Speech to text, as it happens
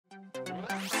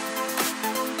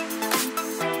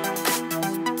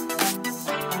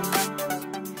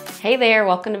Hey there,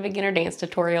 welcome to Beginner Dance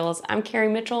Tutorials. I'm Carrie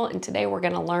Mitchell and today we're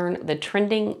going to learn the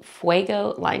trending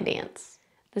FUEGO line dance.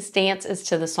 This dance is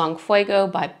to the song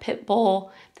FUEGO by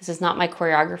Pitbull. This is not my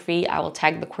choreography. I will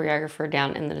tag the choreographer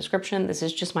down in the description. This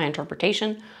is just my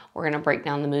interpretation. We're going to break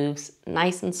down the moves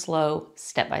nice and slow,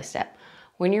 step by step.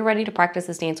 When you're ready to practice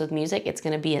this dance with music, it's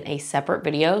going to be in a separate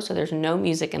video, so there's no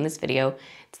music in this video.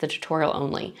 It's the tutorial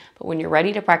only. But when you're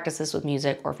ready to practice this with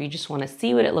music, or if you just want to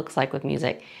see what it looks like with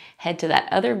music, head to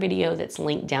that other video that's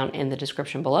linked down in the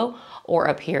description below or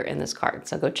up here in this card.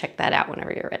 So go check that out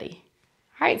whenever you're ready.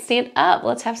 All right, stand up.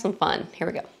 Let's have some fun. Here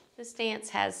we go. This dance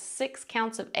has 6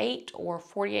 counts of 8 or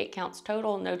 48 counts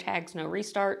total. No tags, no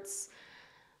restarts.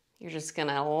 You're just going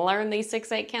to learn these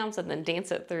 6-8 counts and then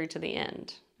dance it through to the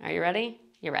end. Are you ready?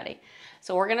 You're ready.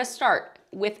 So we're gonna start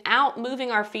without moving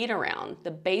our feet around.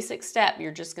 The basic step,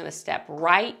 you're just gonna step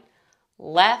right,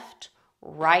 left,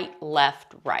 right,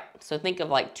 left, right. So think of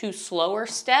like 2 slower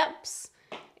steps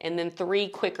and then 3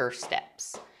 quicker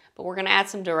steps. But we're gonna add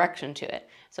some direction to it.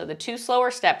 So the 2 slower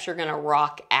steps, you're gonna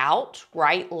rock out,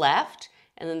 right, left,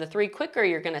 and then the 3 quicker,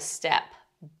 you're gonna step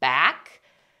back,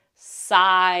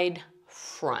 side,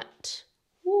 front.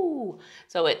 Woo.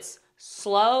 So it's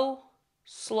slow,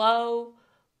 slow,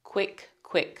 quick,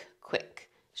 quick, quick.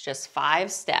 It's just 5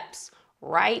 steps.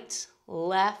 Right,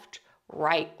 left,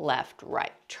 right, left,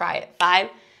 right. Try it. 5,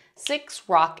 6,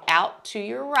 rock out to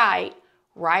your right,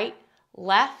 right,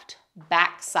 left,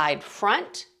 back, side,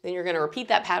 front. Then you're going to repeat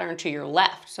that pattern to your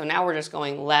left. So now we're just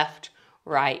going left,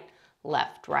 right,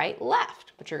 left, right,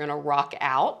 left. But you're going to rock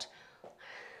out,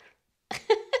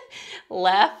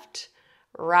 left,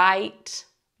 right,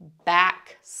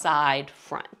 back, side,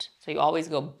 front. So you always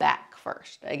go back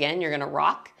first. Again, you're gonna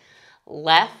rock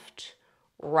left,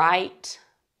 right,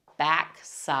 back,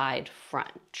 side,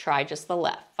 front. Try just the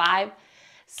left. 5,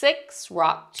 6,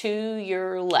 rock to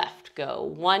your left. Go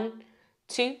 1,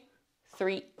 2,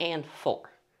 3, and 4.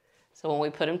 So when we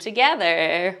put them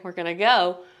together, we're gonna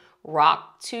go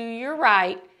rock to your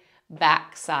right,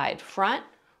 back, side, front,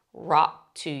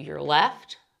 rock to your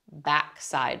left, back,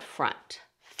 side, front.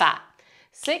 5,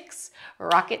 6,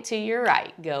 rock it to your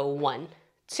right. Go 1,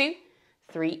 2,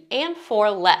 3, and 4,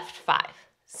 left. 5,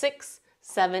 6,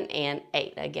 7, and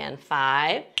 8. Again,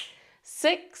 5,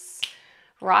 6,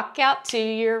 rock out to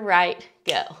your right.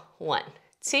 Go 1,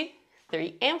 2,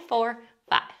 3, and 4,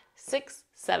 5, 6,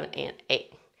 7, and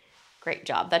 8. Great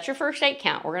job. That's your first 8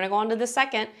 count. We're going to go on to the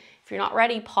second. If you're not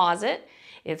ready, pause it.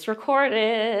 It's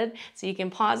recorded, so you can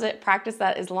pause it, practice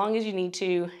that as long as you need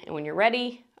to, and when you're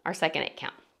ready, our second 8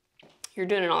 count. You're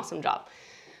doing an awesome job.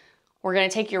 We're gonna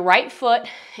take your right foot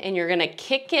and you're gonna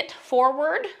kick it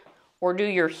forward or do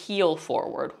your heel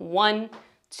forward. 1,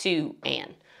 2,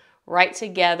 and. Right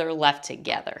together, left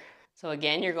together. So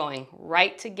again, you're going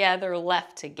right together,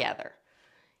 left together.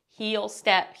 Heel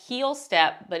step,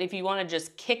 but if you wanna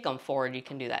just kick them forward, you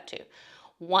can do that too.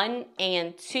 1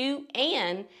 and 2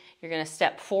 and, you're gonna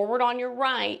step forward on your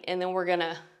right and then we're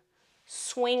gonna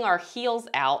swing our heels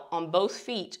out on both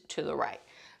feet to the right.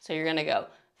 So you're gonna go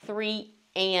 3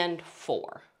 and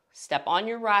 4. Step on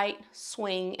your right,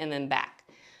 swing, and then back.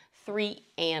 3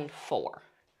 and 4.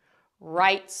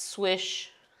 Right swish,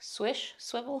 swish,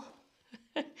 swivel.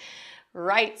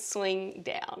 Right swing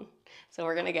down. So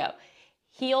we're gonna go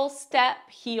heel step,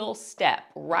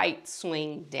 right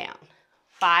swing down.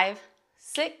 5,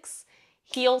 6,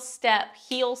 heel step,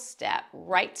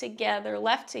 right together,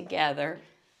 left together,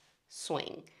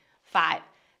 swing. 5,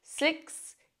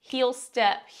 6, heel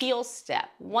step,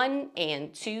 1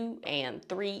 and 2 and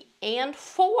 3 and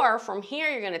 4. From here,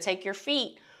 you're gonna take your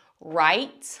feet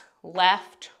right,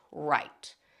 left,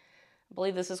 right. I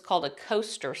believe this is called a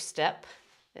coaster step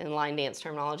in line dance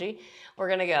terminology. We're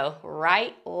gonna go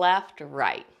right, left,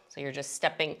 right. So you're just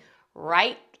stepping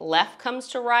right, left comes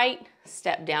to right,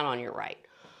 step down on your right.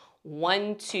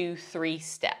 1, 2, 3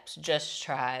 steps. Just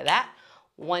try that.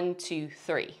 1, 2,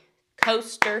 3.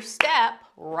 Coaster step,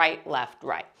 right, left,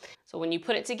 right. So when you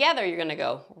put it together, you're gonna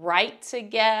go right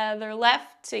together,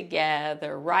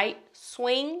 right,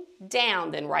 swing, down,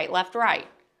 then right, left, right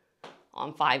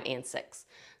on 5 and 6.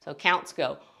 So counts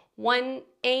go 1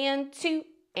 and 2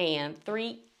 and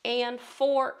 3 and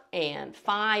 4 and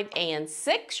 5 and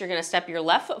 6. You're gonna step your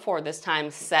left foot forward this time,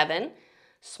 7.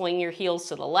 Swing your heels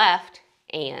to the left,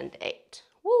 and 8.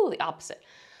 Woo, the opposite.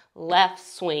 Left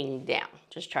swing down.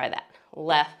 Just try that.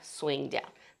 Left swing down.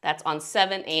 That's on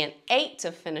 7 and 8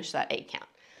 to finish that 8 count.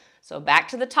 So back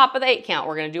to the top of the 8 count,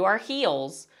 we're gonna do our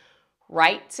heels.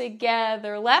 Right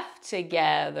together, left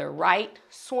together, right,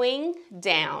 swing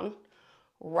down,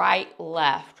 right,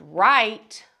 left,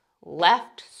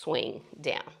 swing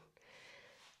down.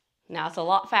 Now it's a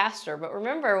lot faster, but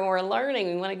remember when we're learning,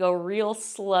 we want to go real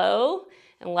slow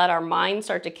and let our mind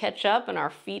start to catch up and our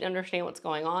feet understand what's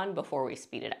going on before we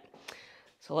speed it up.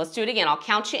 So let's do it again. I'll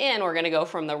count you in. We're going to go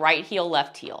from the right heel,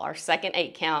 left heel. Our second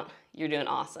 8 count. You're doing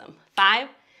awesome. 5,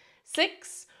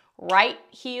 6, right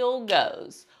heel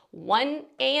goes. 1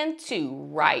 and 2,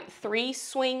 right, 3,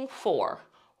 swing, 4,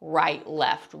 right,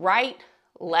 left,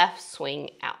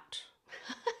 swing out.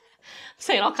 I'm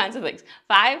saying all kinds of things.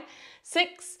 5,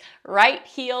 6, right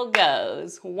heel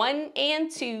goes. 1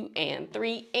 and 2 and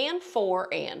 3 and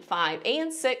 4 and 5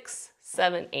 and 6,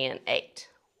 7 and 8.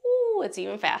 Ooh, it's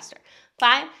even faster.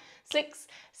 5, 6,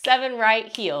 7,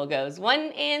 right heel goes. 1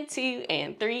 and 2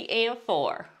 and 3 and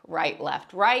 4.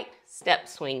 Right, step,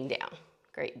 swing down.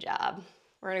 Great job.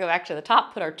 We're gonna go back to the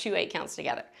top, put our 2 8 counts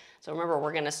together. So remember,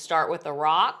 we're gonna start with the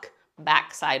rock,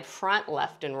 back, side, front,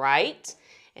 left and right.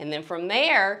 And then from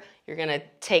there, you're gonna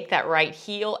take that right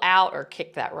heel out or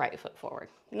kick that right foot forward.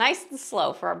 Nice and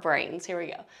slow for our brains. Here we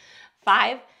go.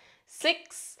 5,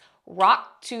 6,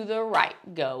 rock to the right.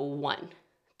 Go 1,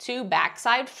 2,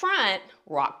 backside front,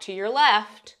 rock to your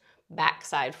left,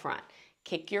 backside front.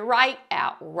 Kick your right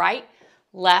out, right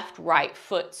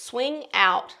foot, swing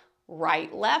out,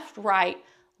 right, left,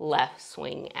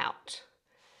 swing out.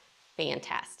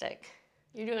 Fantastic.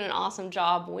 You're doing an awesome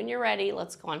job. When you're ready,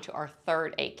 let's go on to our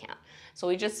third 8 count. So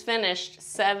we just finished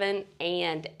 7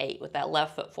 and 8 with that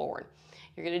left foot forward.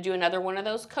 You're gonna do another one of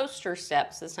those coaster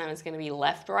steps. This time it's gonna be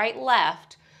left, right,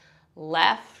 left.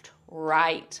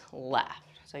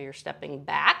 So you're stepping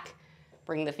back,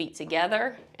 bring the feet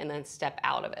together, and then step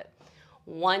out of it.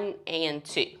 1 and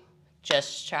 2,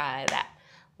 just try that.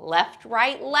 Left,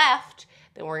 right,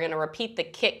 then we're gonna repeat the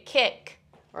kick,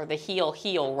 or the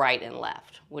heel, right and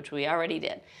left, which we already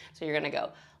did. So you're gonna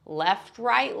go left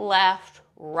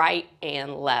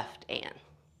and left and.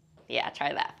 Yeah,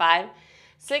 try that. 5,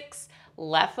 6,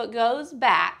 left foot goes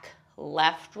back,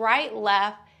 left,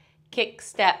 kick,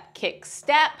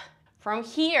 step. From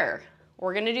here,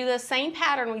 we're gonna do the same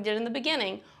pattern we did in the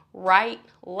beginning, right,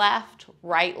 left,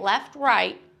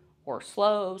 or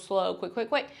slow, quick.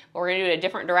 But we're gonna do it a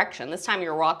different direction. This time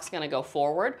your rock's gonna go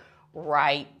forward,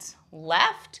 right,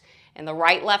 left, and the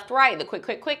right, the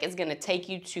quick is gonna take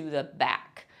you to the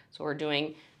back. So we're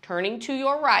doing turning to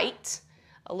your right,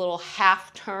 a little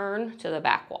half turn to the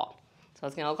back wall. So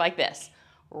it's gonna look like this.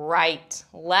 Right,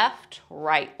 left.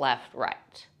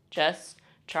 Just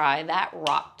try that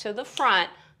rock to the front,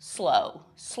 slow,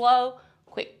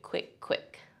 quick.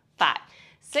 5,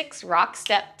 6, rock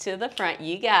step to the front,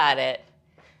 you got it.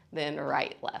 Then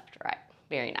right.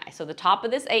 Very nice. So the top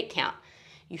of this 8 count,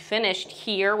 you finished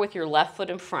here with your left foot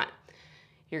in front.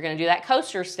 You're gonna do that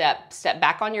coaster step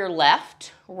back on your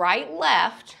left, right,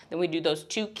 then we do those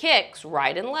 2 kicks,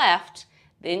 right and left,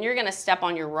 then you're gonna step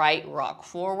on your right, rock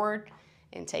forward,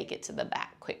 and take it to the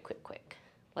back, quick.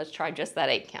 Let's try just that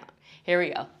 8 count. Here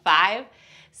we go, 5,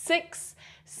 6,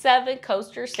 7,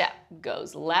 coaster step,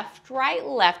 goes left,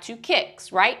 2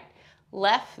 kicks, right,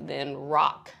 left, then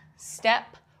rock,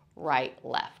 step, right.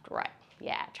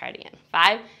 Yeah, try it again.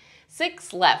 5,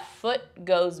 6, left foot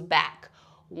goes back.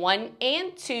 1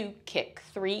 and 2, kick.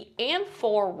 3 and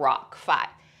 4, rock. 5,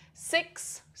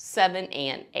 6, 7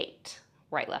 and 8.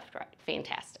 Right.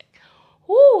 Fantastic.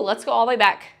 Woo, let's go all the way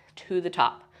back to the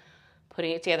top.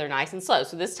 Putting it together nice and slow.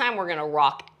 So this time we're gonna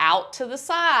rock out to the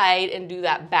side and do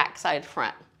that back side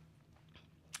front.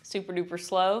 Super duper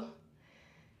slow.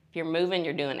 If you're moving,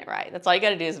 you're doing it right. That's all you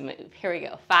gotta do is move. Here we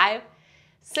go. 5,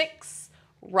 6,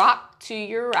 rock to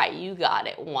your right. You got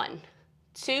it. 1,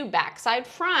 2, backside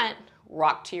front,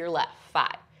 rock to your left.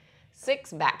 5,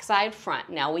 6, backside front.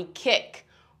 Now we kick.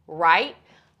 Right,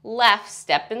 left,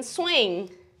 step and swing.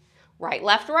 Right,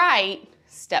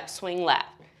 step, swing left.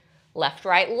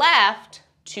 Left,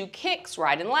 2 kicks,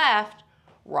 right and left.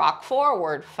 Rock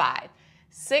forward. 5,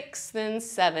 6, then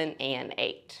 7 and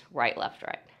 8. Right.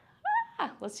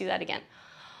 Let's do that again.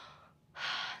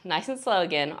 Nice and slow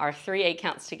again, our 3 8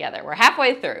 counts together. We're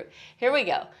halfway through. Here we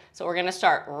go. So we're gonna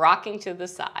start rocking to the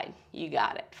side. You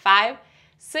got it. 5,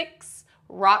 6,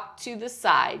 rock to the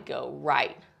side. Go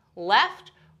right,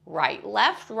 left,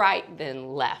 then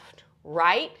left,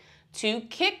 right. 2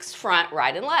 kicks front,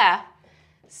 right and left.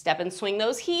 Step and swing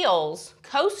those heels.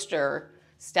 Coaster,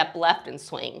 step left and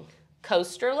swing.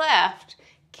 Coaster left,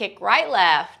 kick right,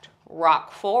 left,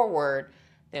 rock forward.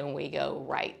 Then we go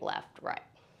right.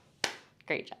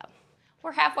 Great job.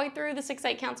 We're halfway through the 6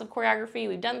 8 counts of choreography.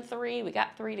 We've done 3, we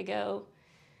got 3 to go.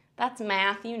 That's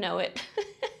math, you know it.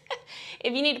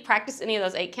 If you need to practice any of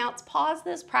those 8 counts, pause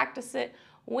this, practice it.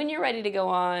 When you're ready to go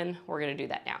on, we're gonna do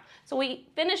that now. So we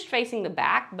finished facing the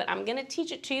back, but I'm gonna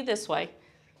teach it to you this way.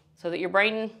 so that your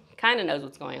brain kind of knows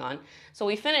what's going on. So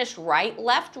we finished right,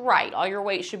 left, right. All your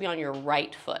weight should be on your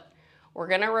right foot. We're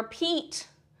gonna repeat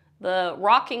the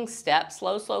rocking step,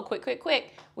 slow, slow, quick, quick,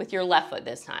 quick, with your left foot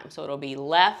this time. So it'll be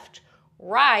left,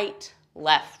 right,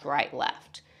 left, right,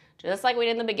 left. Just like we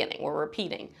did in the beginning, we're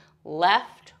repeating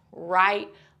left, right,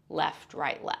 left,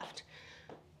 right, left.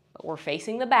 But we're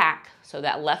facing the back, so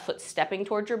that left foot stepping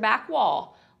towards your back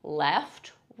wall.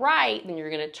 Left, right, then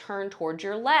you're gonna turn towards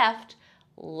your left,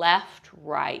 left,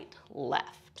 right,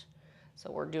 left.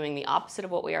 So we're doing the opposite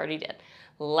of what we already did.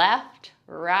 Left,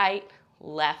 right,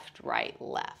 left, right,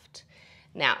 left.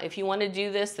 Now, if you want to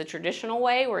do this the traditional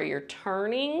way where you're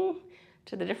turning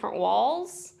to the different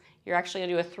walls, you're actually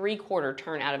going to do a 3/4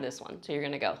 turn out of this one. So you're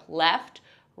going to go left,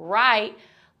 right,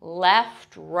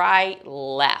 left, right,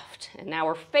 left. And now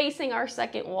we're facing our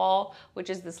second wall,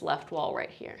 which is this left wall right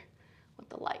here with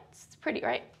the lights. It's pretty,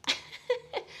 right?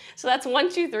 So that's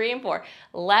 1, 2, 3, and 4.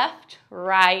 Left,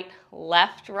 right,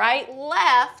 left, right,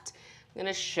 left. I'm going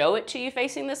to show it to you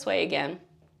facing this way again.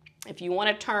 If you want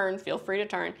to turn, feel free to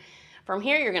turn. From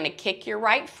here, you're going to kick your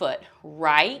right foot,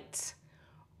 right,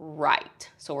 right.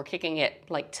 So we're kicking it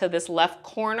like to this left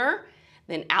corner,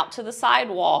 then out to the side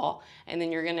wall, and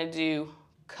then you're going to do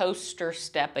coaster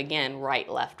step again, right,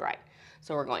 left, right.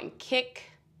 So we're going kick,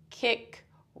 kick,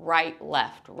 right,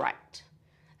 left, right.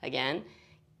 Again,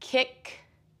 kick,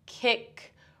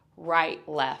 kick, right,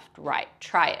 left, right.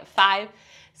 Try it. 5,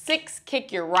 6,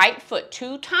 kick your right foot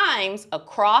 2 times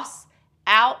across,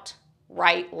 out,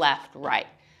 right, left, right.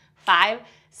 5,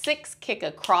 6, kick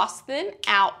across, then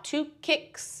out, 2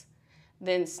 kicks,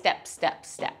 then step, step,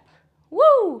 step.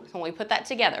 Woo! So when we put that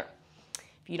together,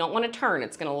 if you don't want to turn,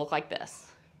 it's going to look like this.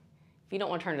 If you don't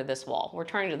want to turn to this wall, we're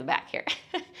turning to the back here.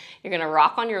 You're going to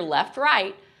rock on your left,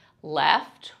 right,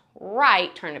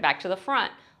 turn it back to the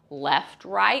front, left,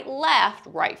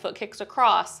 right foot kicks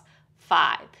across,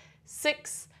 5,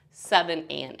 6, 7,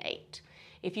 and 8.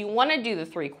 If you want to do the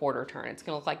 3/4 turn, it's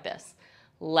going to look like this.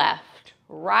 Left,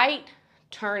 right,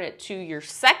 turn it to your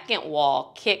second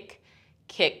wall, kick,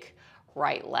 kick,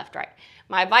 right, left, right.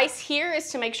 My advice here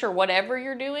is to make sure whatever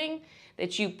you're doing,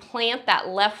 that you plant that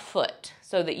left foot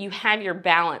so that you have your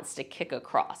balance to kick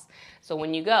across. So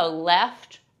when you go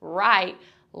left, right,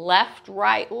 left,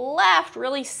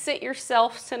 really sit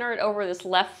yourself, center it over this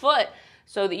left foot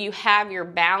so that you have your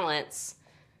balance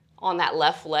on that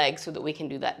left leg so that we can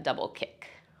do that double kick.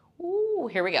 Ooh,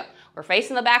 here we go. We're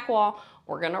facing the back wall.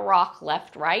 We're going to rock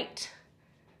left, right,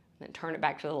 then turn it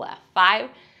back to the left. 5,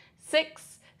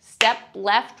 6, step,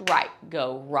 left, right.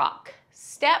 Go rock.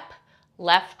 Step,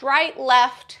 left,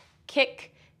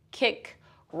 kick, kick,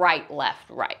 right, left,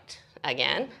 right.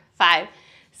 Again, 5,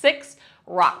 6,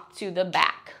 rock to the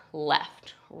back.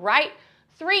 Left, right,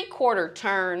 3/4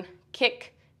 turn,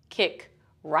 kick, kick,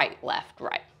 right, left,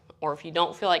 right. Or if you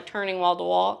don't feel like turning wall to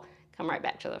wall, come right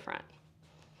back to the front.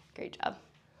 Great job.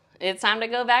 It's time to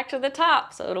go back to the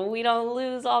top so we don't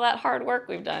lose all that hard work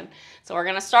we've done. So we're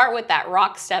going to start with that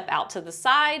rock step out to the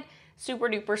side, super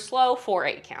duper slow, 4,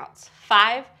 8 counts.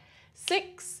 5,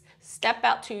 6, step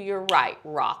out to your right,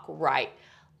 rock right,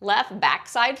 left,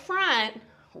 backside front,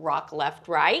 rock left,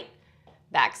 right,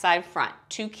 backside front.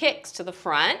 2 kicks to the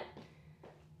front,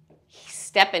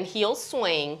 step and heel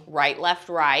swing, right,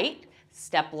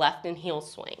 step left and heel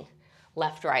swing.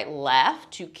 Left, right,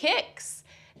 left, 2 kicks.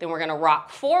 Then we're going to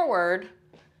rock forward,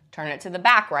 turn it to the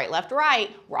back, right,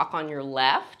 rock on your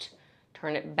left,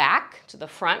 turn it back to the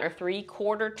front or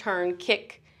 3/4 turn,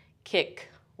 kick, kick,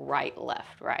 right,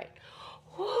 left, right.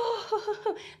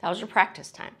 That was your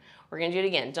practice time. We're going to do it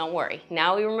again. Don't worry.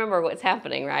 Now we remember what's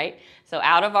happening, right? So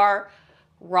out of our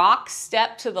rock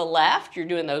step to the left, you're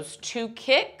doing those 2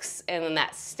 kicks and then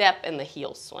that step and the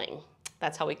heel swing.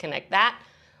 That's how we connect that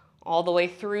all the way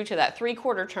through to that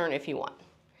 3/4 turn if you want.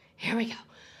 Here we go.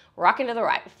 Rocking to the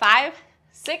right. 5,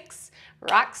 6,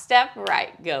 rock step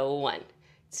right. Go 1,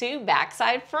 2,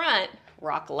 backside front,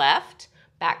 rock left,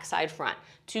 backside front.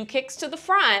 2 kicks to the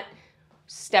front,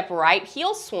 step right,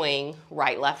 heel swing,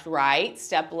 right,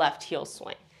 step left, heel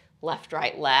swing. Left,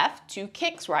 right, left, 2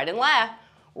 kicks, right and left,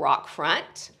 rock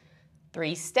front,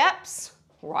 3 steps,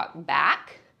 rock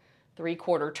back,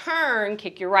 3/4 turn,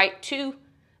 kick your right 2,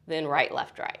 then right,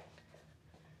 left, right.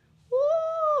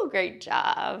 Woo, great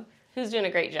job. Who's doing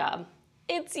a great job?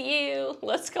 It's you.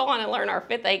 Let's go on and learn our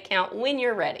 5th 8 count when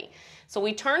you're ready. So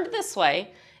we turned this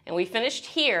way and we finished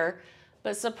here,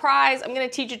 but surprise, I'm going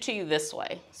to teach it to you this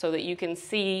way so that you can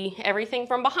see everything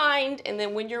from behind, and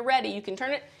then when you're ready, you can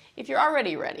turn it if you're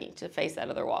already ready to face that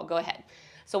other wall. Go ahead.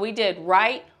 So we did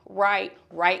right,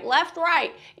 left,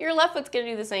 right. Your left foot's going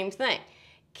to do the same thing.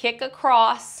 Kick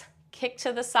across, kick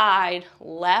to the side,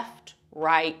 left,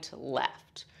 right,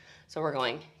 left. So we're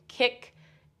going kick,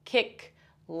 kick,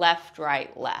 left,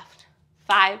 right, left.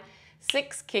 5,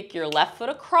 6, kick your left foot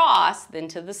across, then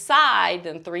to the side,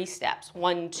 then 3 steps.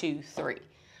 1, 2, 3.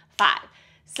 5,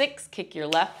 6, kick your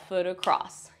left foot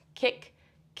across. Kick,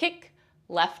 kick,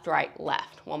 left, right,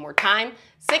 left. One more time.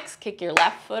 6, kick your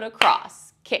left foot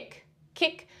across. Kick,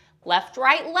 kick, left,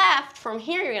 right, left. From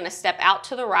here, you're going to step out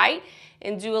to the right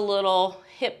and do a little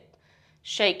hip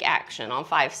shake action on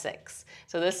 5, 6.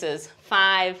 So this is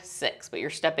 5, 6, but you're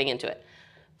stepping into it.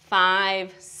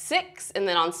 5, 6, and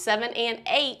then on 7 and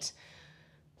 8,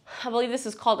 I believe this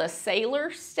is called a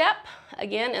sailor step.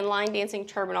 Again, in line dancing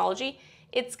terminology,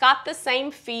 it's got the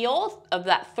same feel of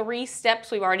that 3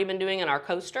 steps we've already been doing in our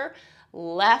coaster.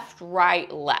 Left,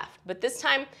 right, left. But this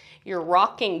time you're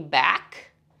rocking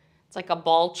back. It's like a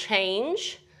ball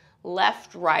change.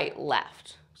 Left, right,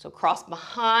 left. So cross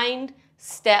behind,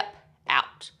 step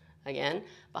out. Again,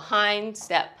 behind,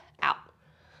 step out.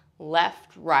 Left,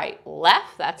 right,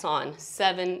 left. That's on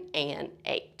 7 and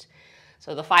 8.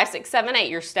 So the 5, 6, 7, 8,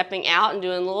 you're stepping out and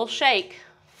doing a little shake.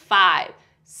 5,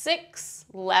 6,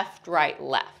 left, right,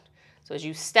 left. So as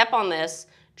you step on this,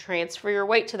 transfer your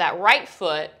weight to that right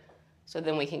foot, so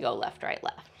then we can go left, right,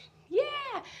 left.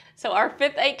 Yeah! So our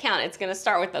 5th 8 count, it's going to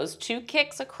start with those 2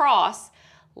 kicks across.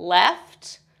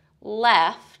 Left,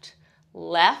 left,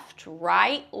 left,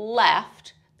 right,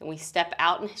 left. Then we step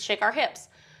out and shake our hips.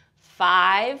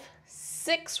 5,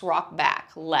 6, rock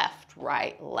back. Left,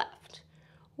 right, left.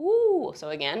 Woo! So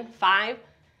again, 5,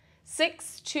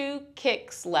 6, 2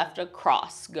 kicks left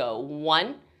across. Go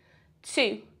 1,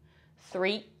 2,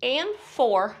 3, and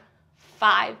 4,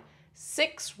 5,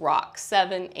 6, rock,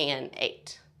 7 and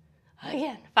 8.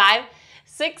 Again, 5,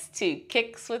 6, 2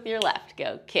 kicks with your left.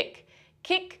 Go kick,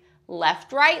 kick,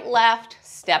 left, right, left,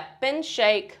 step and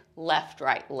shake, left,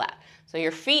 right, left. So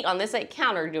your feet on this 8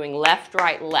 count are doing left,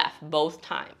 right, left both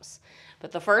times.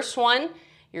 But the first one,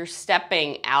 you're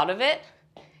stepping out of it,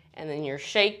 and then you're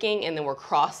shaking, and then we're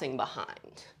crossing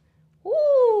behind. Woo,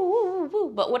 woo,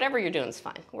 woo. But whatever you're doing is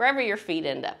fine. Wherever your feet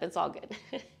end up, it's all good.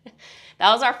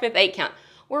 That was our 5th 8 count.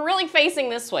 We're really facing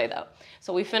this way though.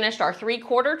 So we finished our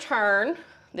 3/4 turn.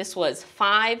 This was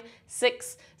 5,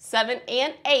 6, 7,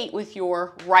 and 8 with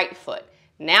your right foot.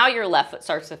 Now your left foot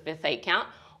starts the 5th 8 count.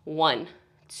 1,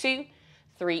 2,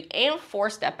 3, and 4,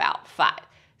 step out. 5,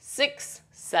 6,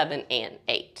 7, and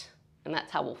 8. And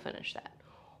that's how we'll finish that.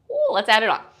 Ooh, let's add it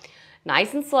on.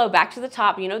 Nice and slow, back to the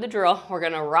top. You know the drill. We're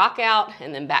gonna rock out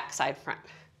and then back, side, front.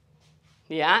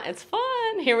 Yeah, it's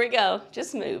fun. Here we go.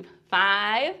 Just move.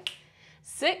 5,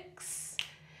 6,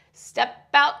 step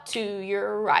out to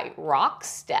your right. Rock,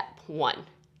 step. 1,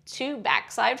 2,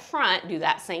 back, side, front. Do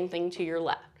that same thing to your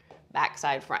left. Back,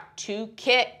 side, front. 2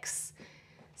 kicks.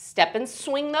 Step and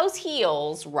swing those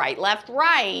heels. Right, left,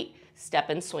 right. Step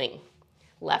and swing.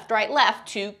 Left, right, left.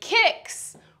 2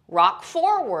 kicks. Rock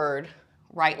forward.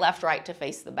 Right, left, right to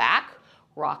face the back.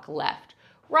 Rock left,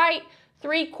 right.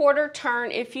 3/4 turn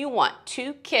if you want.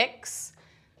 2 kicks.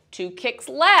 2 kicks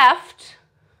left.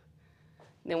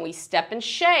 Then we step and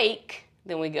shake.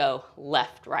 Then we go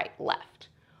left, right, left.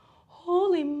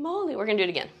 Holy moly. We're going to do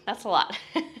it again. That's a lot.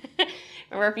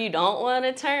 Remember, if you don't want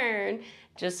to turn,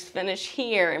 just finish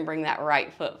here and bring that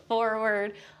right foot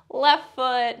forward. Left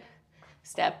foot.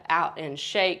 Step out and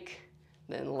shake.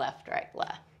 Then left, right,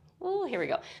 left. Ooh, here we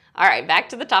go. All right, back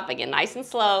to the top again. Nice and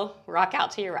slow. Rock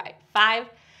out to your right. 5,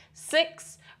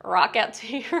 6, rock out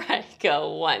to your right.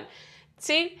 Go 1,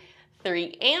 2,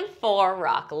 3, and 4.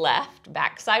 Rock left,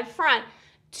 back, side, front.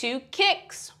 2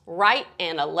 kicks, right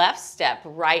and a left step.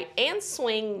 Right and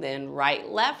swing, then right,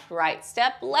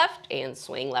 step, left and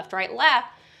swing. Left, right, left.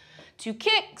 2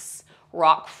 kicks,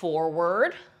 rock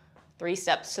forward. 3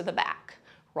 steps to the back.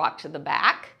 Rock to the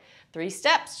back. 3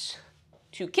 steps.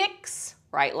 2 kicks.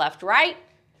 Right, left, right.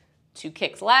 2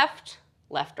 kicks left,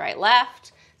 left, right,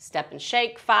 left. Step and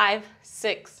shake. 5,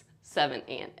 6, 7,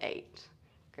 and 8.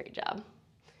 Great job.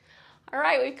 All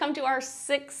right, we've come to our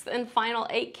 6th and final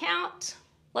 8 count.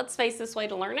 Let's face this way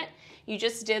to learn it. You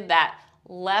just did that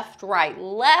left, right,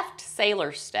 left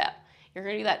sailor step. You're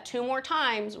gonna do that 2 more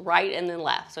times, right and then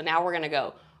left. So now we're gonna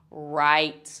go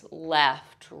right,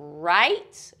 left,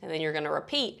 right, and then you're gonna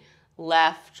repeat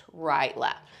left, right,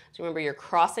 left. So remember, you're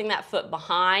crossing that foot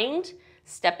behind,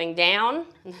 stepping down,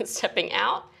 and then stepping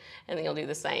out, and then you'll do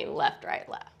the same left, right,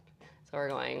 left. So we're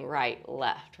going right,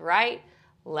 left, right,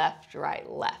 left, right,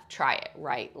 left. Try it.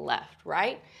 Right, left,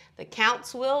 right. The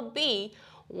counts will be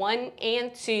 1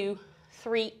 and 2,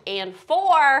 3 and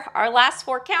 4. Our last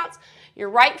 4 counts. Your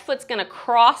right foot's going to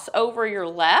cross over your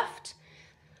left.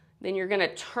 Then you're going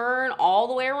to turn all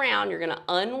the way around. You're going to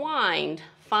unwind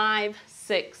 5,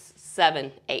 6,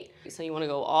 7, 8. So you want to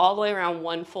go all the way around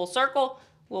one full circle.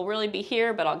 We'll really be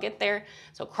here, but I'll get there.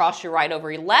 So cross your right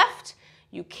over your left.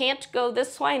 You can't go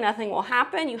this way, nothing will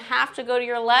happen. You have to go to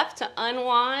your left to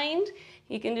unwind.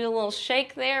 You can do a little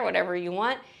shake there, whatever you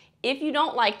want. If you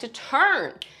don't like to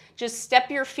turn, just step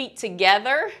your feet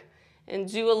together and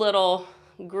do a little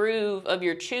groove of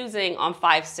your choosing on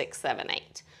 5, 6, 7,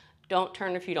 8. Don't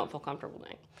turn if you don't feel comfortable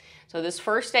doing. So this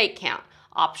first 8 count,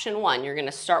 option 1, you're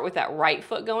gonna start with that right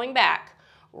foot going back.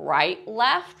 Right,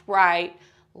 left,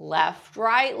 left,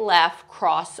 right, left,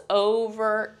 cross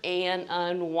over and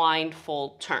unwind,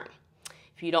 full turn.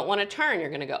 If you don't wanna turn, you're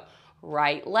gonna go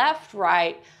right, left,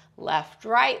 left,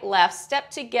 right, left, step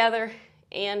together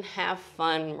and have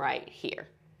fun right here.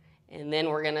 And then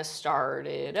we're gonna start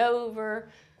it over.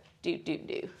 Do, do,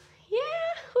 do.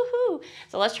 Yeah, woohoo.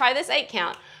 So let's try this 8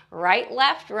 count. Right,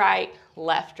 left,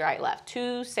 left.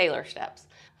 2 sailor steps.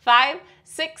 5,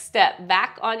 6, step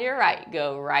back on your right.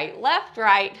 Go right, left,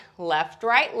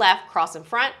 left, cross in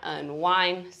front,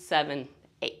 unwind, 7,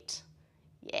 8.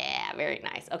 Yeah, very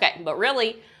nice. Okay, but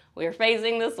really, we're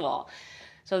facing this wall.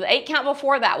 So the 8 count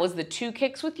before that was the 2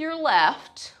 kicks with your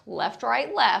left,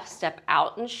 right, left, step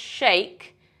out and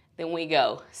shake. Then we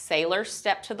go sailor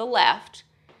step to the left.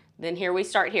 Then here we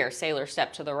start here, sailor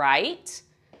step to the right,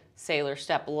 sailor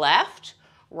step left,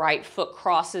 right foot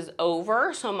crosses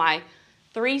over. So my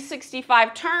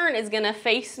 365 turn is gonna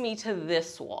face me to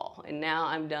this wall. And now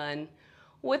I'm done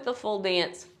with the full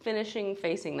dance, finishing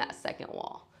facing that second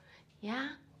wall. Yeah,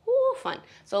 ooh, fun.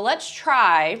 So let's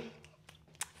try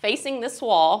facing this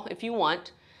wall if you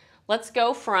want. Let's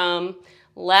go from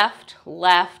left,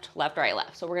 right,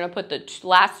 left. So we're gonna put the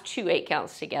last 2 8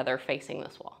 counts together facing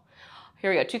this wall. Here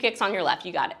we go, 2 kicks on your left,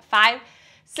 you got it. 5,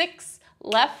 6,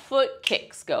 left foot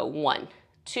kicks, go 1,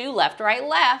 2, left,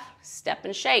 step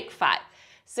and shake, 5,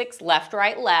 6, left,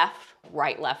 right.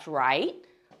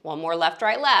 1 more left,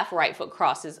 right foot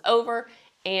crosses over,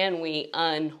 and we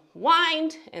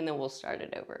unwind, and then we'll start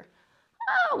it over.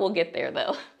 Oh, we'll get there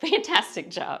though. Fantastic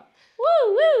job.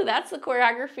 Woo, woo, that's the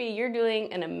choreography. You're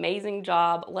doing an amazing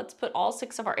job. Let's put all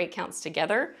 6 of our 8 counts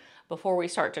together before we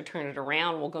start to turn it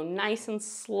around. We'll go nice and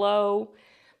slow.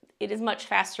 It is much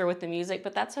faster with the music,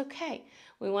 but that's okay.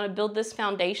 We want to build this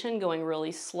foundation going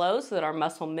really slow so that our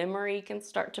muscle memory can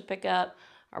start to pick up,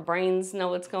 our brains know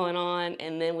what's going on,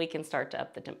 and then we can start to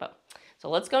up the tempo. So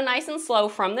let's go nice and slow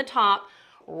from the top.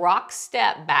 Rock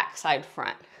step, backside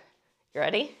front. You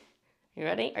ready? You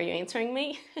ready? Are you answering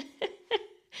me?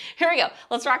 Here we go.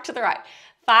 Let's rock to the right.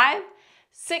 5,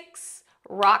 6,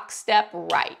 rock step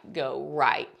right. Go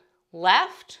right,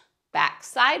 left,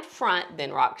 backside front,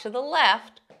 then rock to the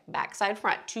left, backside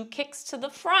front. 2 kicks to the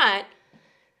front.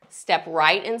 Step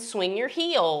right and swing your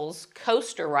heels.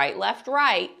 Coaster right,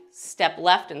 step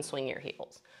left and swing your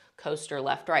heels. Coaster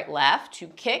left, 2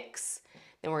 kicks.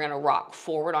 Then we're gonna rock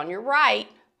forward on your right.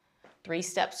 3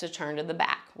 steps to turn to the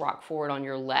back. Rock forward on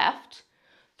your left.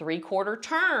 3/4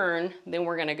 turn. Then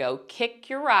we're gonna go kick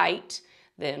your right.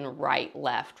 Then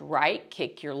right,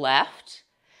 kick your left.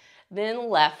 Then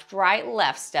left,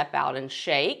 step out and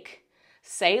shake.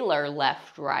 Sailor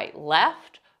left,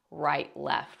 left,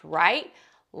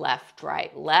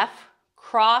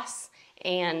 cross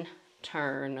and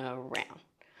turn around.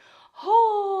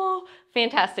 Oh,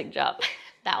 fantastic job.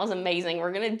 That was amazing.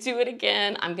 We're gonna do it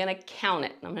again. I'm gonna count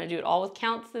it. I'm gonna do it all with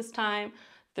counts this time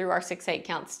through our 6, 8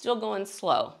 counts. Still going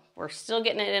slow. We're still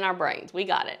getting it in our brains. We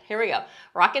got it. Here we go.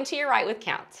 Rocking to your right with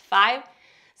counts. 5,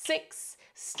 6,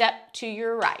 step to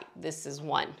your right. This is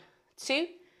 1, 2,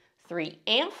 3,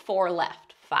 and 4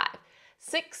 left. 5,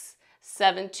 6,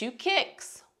 7, 2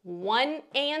 kicks. 1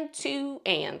 and 2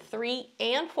 and 3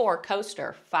 and 4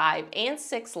 coaster. 5 and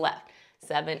 6 left.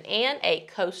 7 and 8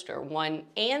 coaster. 1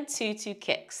 and 2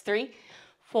 kicks. 3,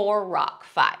 4 rock.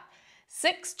 5,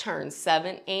 6 turn.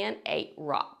 7 and 8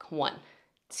 rock. 1,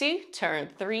 2 turn.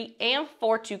 3 and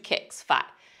 4 2 kicks. 5,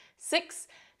 6,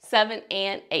 7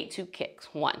 and 8 2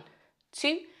 kicks. 1,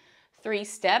 2, 3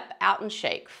 step out and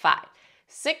shake. 5,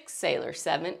 6 sailor.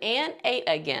 7 and 8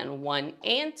 again. 1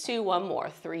 and 2 1 more.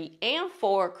 3 and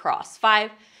 4 cross.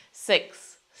 5,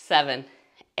 6, 7,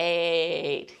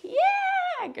 8.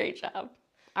 Yeah, great job.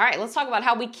 All right, let's talk about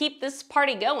how we keep this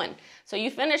party going. So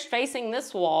you finished facing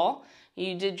this wall.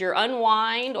 You did your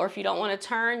unwind, or if you don't want to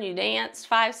turn, you danced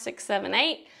 5, 6, 7,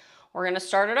 8. We're going to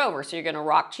start it over. So you're going to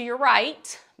rock to your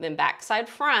right, then backside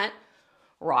front,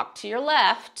 rock to your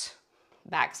left,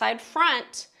 backside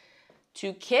front,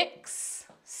 2 kicks,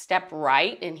 step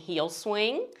right and heel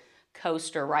swing,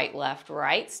 coaster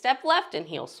right, step left and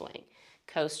heel swing,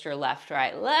 coaster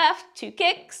left, 2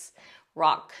 kicks,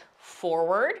 rock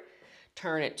forward,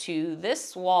 turn it to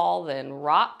this wall, then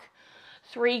rock,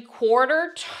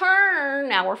 3/4 turn.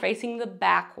 Now we're facing the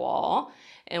back wall,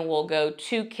 and we'll go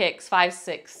 2 kicks, 5,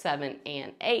 6, 7,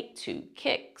 and 8, 2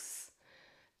 kicks.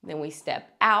 Then we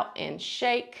step out and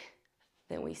shake.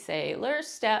 Then we sailor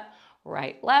step,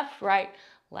 right, left, right,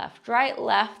 left, right,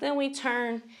 left. Then we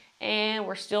turn, and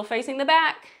we're still facing the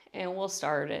back, and we'll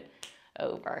start it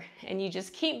over. And you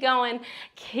just keep going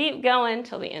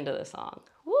till the end of the song.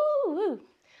 Woo, woo.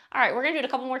 All right, we're gonna do it a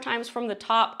couple more times from the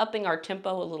top, upping our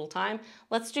tempo a little time.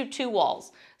 Let's do 2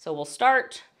 walls. So we'll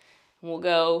start, and we'll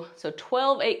go, so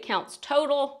 12 8 counts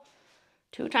total,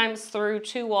 2 times through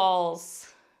 2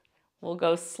 walls. We'll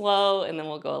go slow, and then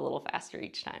we'll go a little faster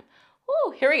each time.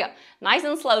 Woo, here we go. Nice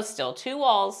and slow still, 2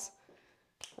 walls,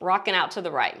 rocking out to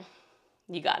the right.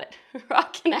 You got it,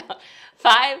 rocking out.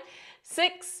 5,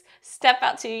 6, step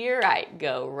out to your right,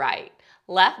 go right,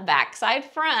 left, back, side,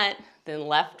 front, then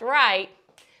left, right.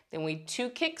 Then we 2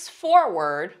 kicks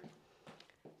forward,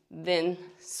 then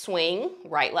swing,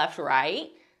 right, left,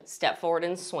 right, step forward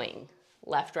and swing.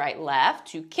 Left, right, left,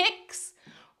 2 kicks,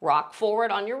 rock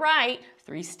forward on your right,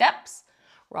 3 steps,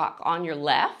 rock on your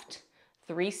left,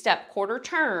 3-step quarter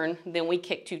turn, then we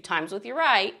kick 2 times with your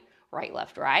right, right,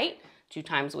 left, right, 2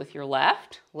 times with your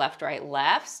left, left, right,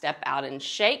 left, step out and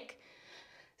shake.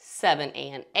 7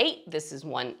 and 8, this is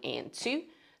 1 and 2,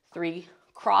 3,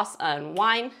 cross,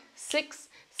 unwind, 6,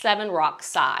 7, rock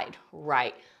side,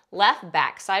 right, left,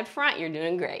 back, side, front. You're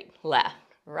doing great. Left,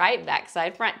 right, back,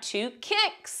 side, front. 2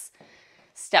 kicks.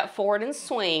 Step forward and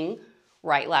swing.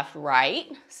 Right, left, right.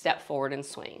 Step forward and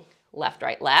swing. Left,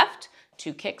 right, left.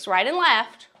 2 kicks, right and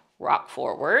left. Rock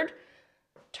forward.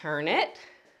 Turn it.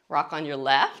 Rock on your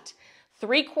left.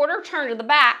 3/4 turn to the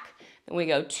back. Then we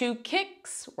go 2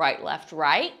 kicks. Right, left,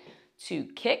 right. 2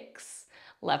 kicks.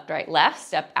 Left, right, left.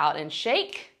 Step out and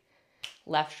shake.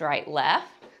 Left, right, left.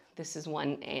 This is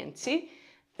 1 and 2,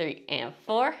 3 and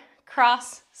 4,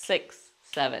 cross, 6,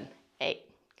 7, 8.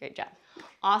 Great job.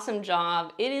 Awesome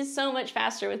job. It is so much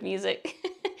faster with music,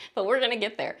 but we're gonna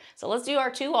get there. So let's do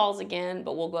our 2 walls again,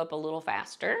 but we'll go up a little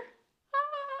faster.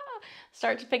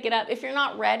 Start to pick it up. If you're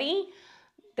not ready,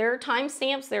 there are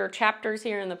timestamps, there are chapters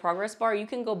here in the progress bar. You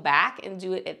can go back and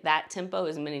do it at that tempo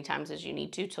as many times as you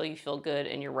need to till you feel good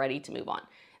and you're ready to move on.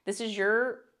 This is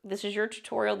your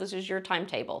tutorial, this is your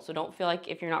timetable, so don't feel like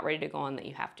if you're not ready to go on that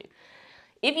you have to.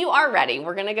 If you are ready,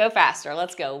 we're gonna go faster.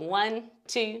 Let's go 1,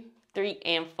 2, 3,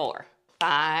 and 4.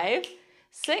 5,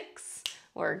 6,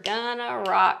 we're gonna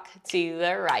rock to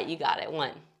the right. You got it.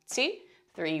 1, 2,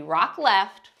 3, rock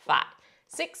left, 5,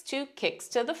 6, 2 kicks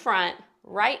to the front,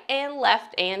 right and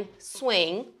left and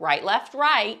swing, right, left,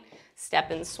 right, step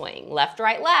and swing, left,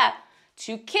 right, left,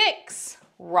 2 kicks,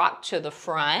 rock to the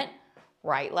front,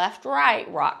 right, left,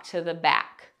 right, rock to the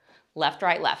back. Left,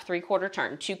 right, left, 3/4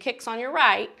 turn. 2 kicks on your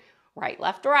right, right,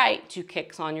 left, right, 2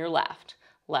 kicks on your left.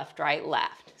 Left, right,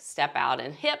 left. Step out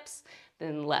and hips,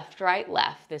 then left, right,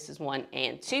 left. This is 1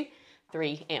 and 2,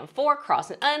 3 and 4. Cross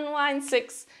and unwind,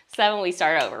 6, 7. We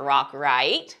start over. Rock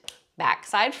right, back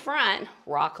side front,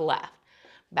 rock left,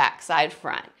 back side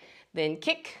front. Then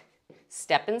kick,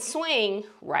 step and swing,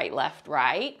 right, left,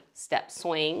 right, step,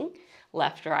 swing,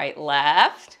 left, right,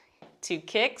 left. 2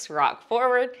 kicks, rock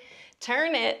forward,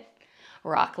 turn it,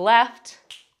 rock left,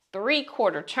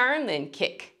 3/4 turn, then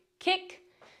kick, kick,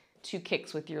 2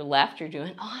 kicks with your left, you're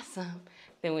doing awesome.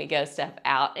 Then we go step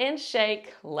out and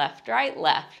shake, left, right,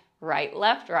 left,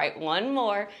 right, 1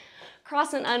 more,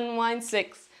 cross and unwind,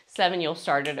 6, 7, you'll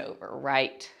start it over,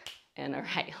 right and a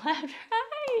right, left,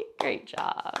 right, great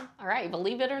job. All right,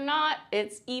 believe it or not,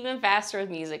 it's even faster with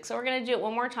music. So we're gonna do it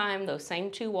one more time, those same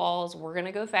 2 walls. We're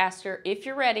gonna go faster. If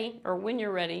you're ready, or when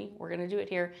you're ready, we're gonna do it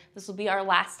here. This will be our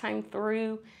last time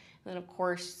through. And then of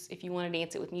course, if you wanna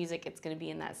dance it with music, it's gonna be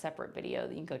in that separate video.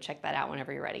 You can go check that out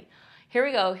whenever you're ready. Here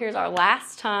we go, here's our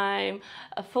last time,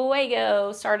 a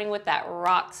FUEGO, starting with that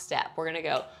rock step. We're gonna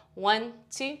go 1,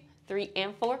 2, 3,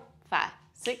 and 4, 5,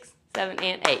 6, 7,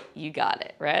 and 8. You got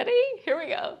it. Ready? Here we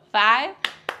go. 5,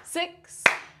 6,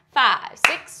 5,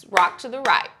 6. Rock to the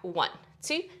right. 1,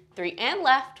 2, 3, and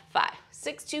left. 5,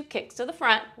 6, 2 kicks to the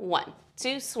front. 1,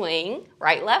 2, swing.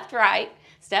 Right, left, right.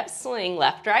 Step, swing.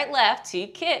 Left, right, left. 2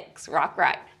 kicks. Rock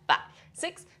right. 5,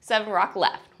 6, 7. Rock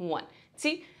left. 1,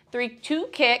 2, 3. 2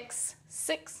 kicks.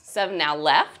 6, 7. Now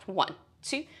left. 1,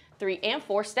 2, 3, and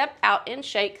 4. Step out and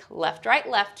shake. Left, right,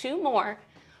 left. 2 more.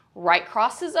 Right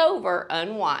crosses over,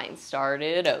 unwind, start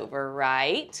it over,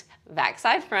 right, back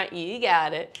side front, you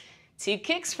got it. 2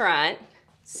 kicks front,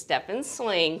 step and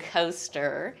swing,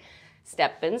 coaster,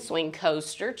 step and swing,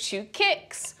 coaster, 2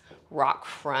 kicks, rock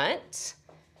front,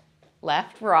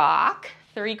 left rock,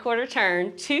 3/4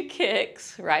 turn, 2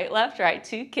 kicks, right, left, right,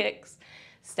 2 kicks,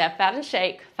 step out and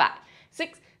shake, 5,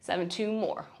 6, 7, 2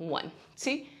 more. 1,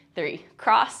 2, 3,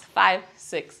 cross, 5,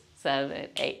 6, 7,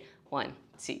 8, 1,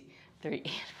 2, 3,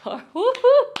 and 4. Woo,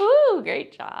 woo, woo,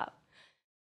 great job.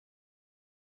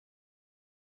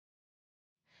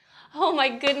 Oh my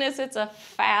goodness, it's a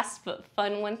fast but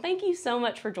fun one. Thank you so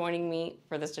much for joining me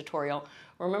for this tutorial.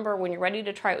 Remember, when you're ready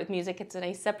to try it with music, it's in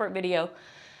a separate video.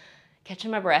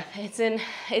 Catching my breath.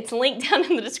 It's linked down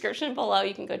in the description below.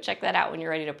 You can go check that out when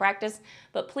you're ready to practice.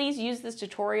 But please use this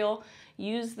tutorial.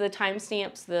 Use the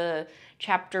timestamps, the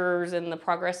chapters, and the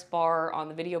progress bar on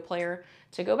the video player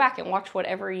to go back and watch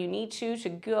whatever you need to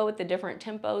go with the different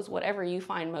tempos, whatever you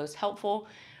find most helpful.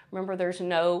 Remember, there's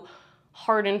no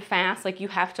hard and fast, like you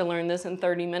have to learn this in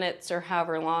 30 minutes or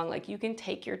however long. Like, you can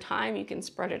take your time, you can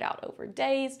spread it out over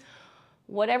days,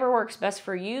 whatever works best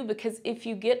for you, because if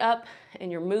you get up and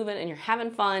you're moving and you're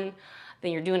having fun,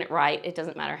 then you're doing it right. It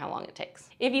doesn't matter how long it takes.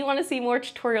 If you want to see more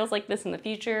tutorials like this in the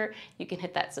future, you can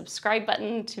hit that subscribe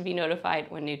button to be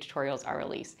notified when new tutorials are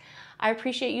released. I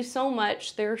appreciate you so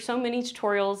much. There are so many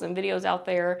tutorials and videos out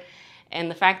there,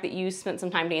 and the fact that you spent some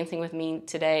time dancing with me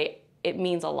today, it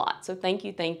means a lot. So thank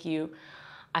you, thank you.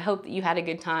 I hope that you had a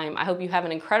good time. I hope you have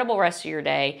an incredible rest of your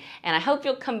day, and I hope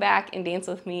you'll come back and dance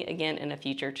with me again in a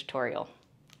future tutorial.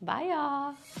 Bye,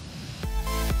 y'all.